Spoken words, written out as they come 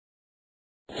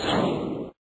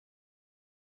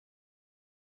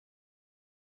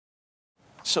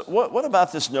So what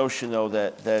about this notion, though,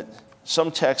 that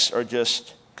some texts are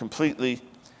just completely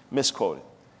misquoted?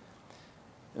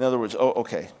 In other words,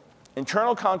 okay,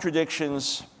 internal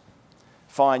contradictions,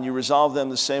 fine, you resolve them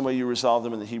the same way you resolve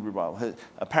them in the Hebrew Bible.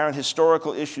 Apparent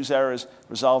historical issues, errors,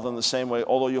 resolve them the same way,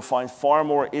 although you'll find far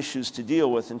more issues to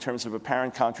deal with in terms of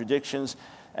apparent contradictions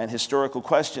and historical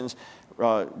questions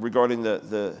regarding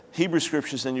the Hebrew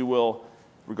Scriptures than you will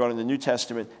regarding the New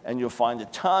Testament, and you'll find a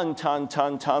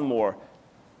ton more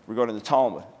regarding the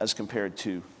Talmud as compared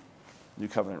to New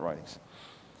Covenant writings.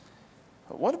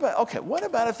 But what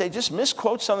about if they just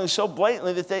misquote something so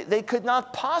blatantly that they could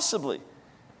not possibly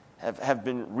have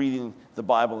been reading the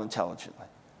Bible intelligently?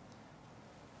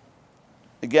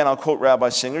 Again, I'll quote Rabbi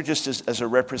Singer just as a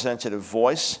representative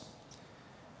voice.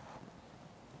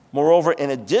 Moreover, in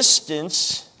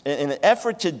an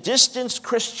effort to distance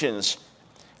Christians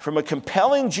from a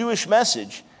compelling Jewish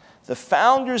message, the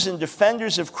founders and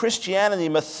defenders of Christianity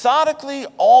methodically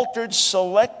altered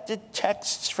selected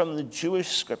texts from the Jewish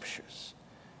scriptures.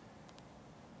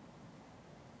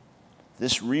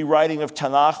 This rewriting of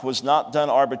Tanakh was not done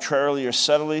arbitrarily or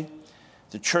subtly.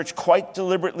 The church quite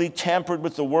deliberately tampered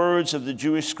with the words of the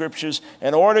Jewish scriptures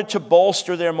in order to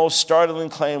bolster their most startling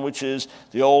claim, which is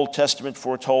the Old Testament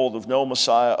foretold of no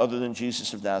Messiah other than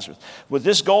Jesus of Nazareth. With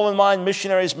this goal in mind,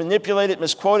 missionaries manipulated,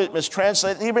 misquoted,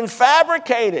 mistranslated, and even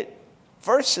fabricated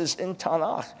verses in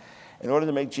Tanakh in order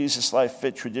to make Jesus' life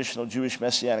fit traditional Jewish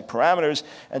messianic parameters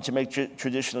and to make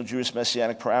traditional Jewish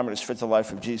messianic parameters fit the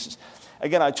life of Jesus.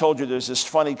 Again, I told you there's this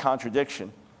funny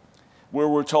contradiction where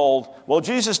we're told, well,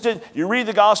 Jesus did, you read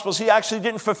the Gospels, he actually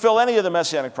didn't fulfill any of the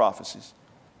messianic prophecies.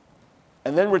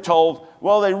 And then we're told,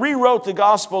 well, they rewrote the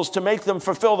Gospels to make them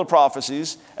fulfill the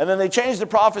prophecies, and then they changed the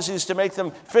prophecies to make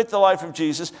them fit the life of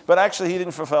Jesus, but actually he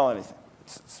didn't fulfill anything.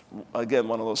 It's again,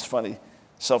 one of those funny,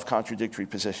 self-contradictory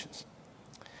positions.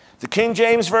 The King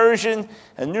James Version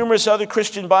and numerous other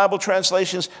Christian Bible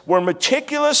translations were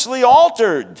meticulously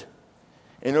altered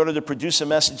in order to produce a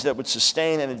message that would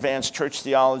sustain and advance church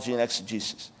theology and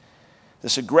exegesis.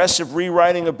 This aggressive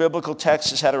rewriting of biblical texts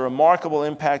has had a remarkable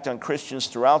impact on Christians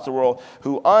throughout the world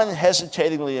who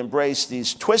unhesitatingly embrace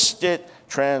these twisted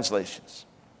translations.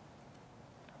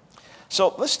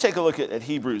 So let's take a look at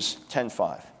Hebrews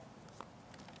 10:5.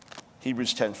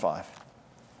 Hebrews 10:5.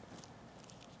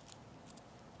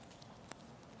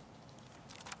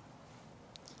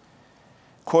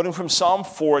 Quoting from Psalm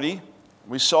 40,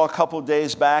 we saw a couple of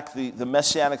days back the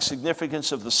messianic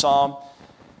significance of the psalm.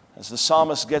 As the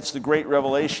psalmist gets the great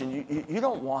revelation, you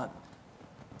don't want,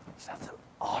 it's not the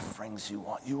offerings you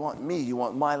want. You want me. You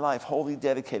want my life wholly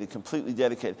dedicated, completely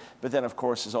dedicated. But then, of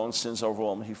course, his own sins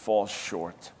overwhelm him. He falls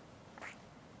short.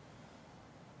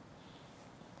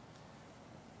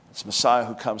 It's Messiah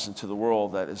who comes into the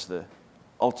world that is the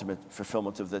ultimate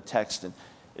fulfillment of the text and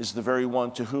is the very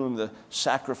one to whom the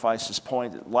sacrifice is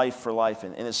pointed, life for life,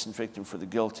 an innocent victim for the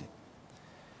guilty.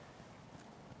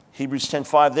 Hebrews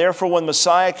 10:5, therefore when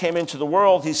Messiah came into the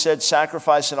world, he said,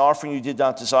 sacrifice and offering you did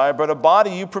not desire, but a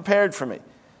body you prepared for me.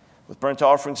 With burnt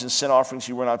offerings and sin offerings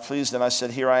you were not pleased. And I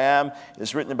said, here I am. It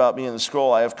is written about me in the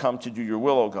scroll. I have come to do your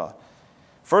will, O God.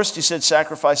 First he said,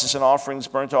 sacrifices and offerings,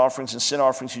 burnt offerings and sin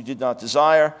offerings you did not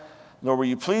desire, nor were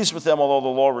you pleased with them, although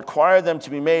the law required them to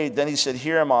be made. Then he said,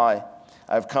 here am I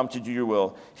have come to do your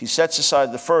will. He sets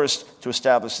aside the first to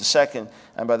establish the second,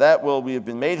 and by that will we have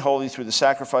been made holy through the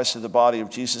sacrifice of the body of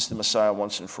Jesus the Messiah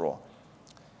once and for all.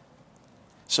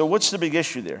 So what's the big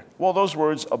issue there? Well, those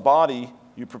words, a body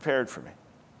you prepared for me.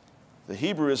 The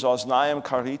Hebrew is oznayim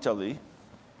karitali,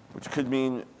 which could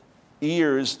mean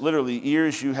ears, literally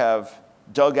ears you have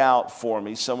dug out for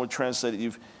me. Some would translate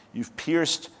it, you've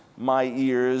pierced my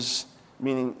ears,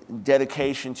 meaning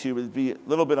dedication to you. It would be a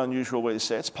little bit unusual way to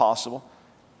say it. It's possible.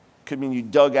 Could mean you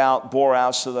dug out, bore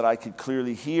out so that I could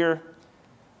clearly hear.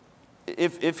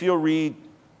 If you'll read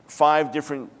 5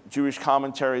 different Jewish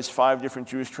commentaries, 5 different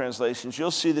Jewish translations,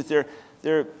 you'll see that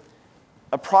they're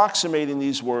approximating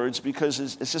these words because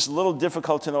it's just a little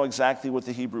difficult to know exactly what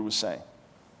the Hebrew was saying.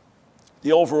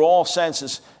 The overall sense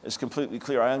is completely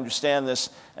clear. I understand this,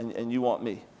 and you want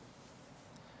me.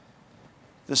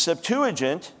 The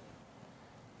Septuagint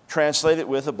translated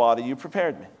with a body you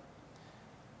prepared me.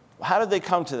 How did they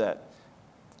come to that?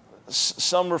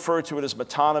 Some refer to it as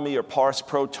metonymy or pars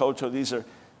pro toto. These are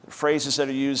phrases that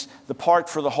are used, the part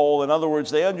for the whole. In other words,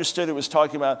 they understood it was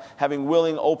talking about having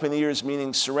willing open ears,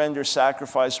 meaning surrender,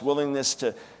 sacrifice, willingness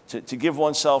to give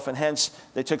oneself, and hence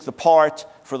they took the part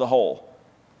for the whole.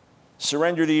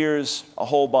 Surrendered ears, a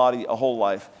whole body, a whole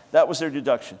life. That was their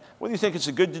deduction. Whether you think it's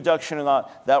a good deduction or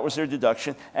not, that was their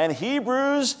deduction. And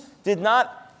Hebrews did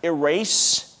not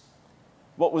erase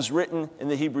what was written in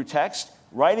the Hebrew text.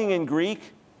 writing in Greek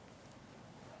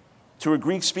to a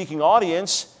Greek-speaking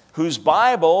audience whose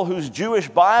Bible, whose Jewish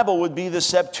Bible would be the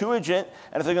Septuagint,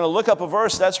 and if they're going to look up a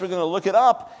verse, that's where they're going to look it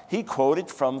up. He quoted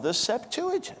from the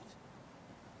Septuagint.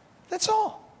 That's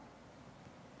all.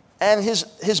 And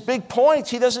his big point,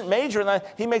 he doesn't major in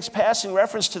that. He makes passing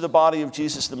reference to the body of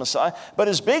Jesus the Messiah. But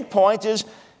his big point is,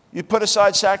 you put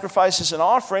aside sacrifices and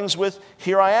offerings with,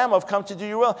 here I am, I've come to do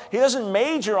your will. He doesn't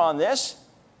major on this.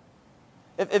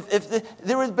 If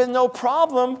there would have been no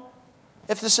problem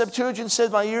if the Septuagint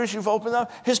said, my ears you've opened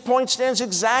up. His point stands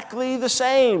exactly the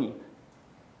same.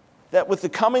 That with the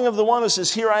coming of the one who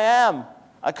says, here I am,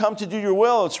 I come to do your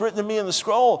will, it's written to me in the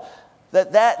scroll,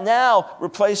 that now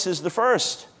replaces the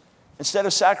first. Instead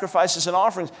of sacrifices and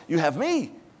offerings, you have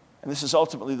me. And this is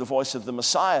ultimately the voice of the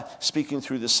Messiah speaking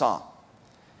through the psalm.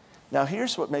 Now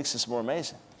here's what makes this more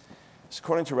amazing. It's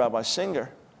according to Rabbi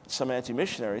Singer, some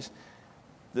anti-missionaries,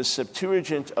 the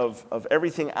Septuagint of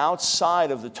everything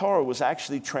outside of the Torah was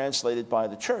actually translated by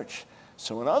the church.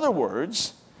 So in other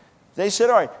words, they said,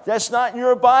 all right, that's not in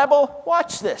your Bible?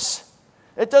 Watch this.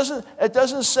 It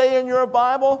doesn't say in your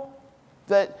Bible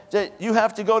that you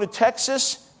have to go to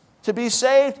Texas to be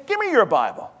saved. Give me your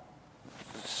Bible.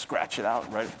 Scratch it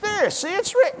out right there. See,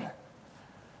 it's written.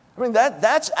 I mean,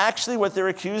 that's actually what they're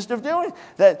accused of doing.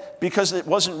 That because it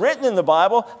wasn't written in the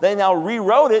Bible, they now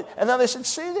rewrote it, and now they said,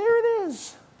 see, there it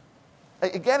is.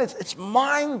 Again, it's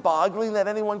mind-boggling that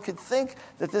anyone could think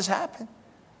that this happened.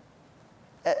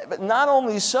 But not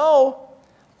only so,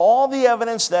 all the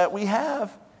evidence that we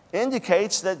have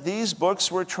indicates that these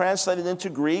books were translated into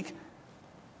Greek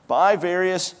by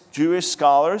various Jewish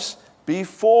scholars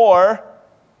before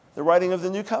the writing of the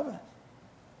New Covenant.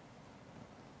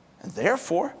 And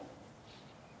therefore,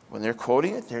 when they're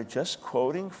quoting it, they're just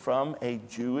quoting from a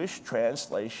Jewish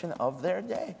translation of their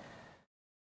day.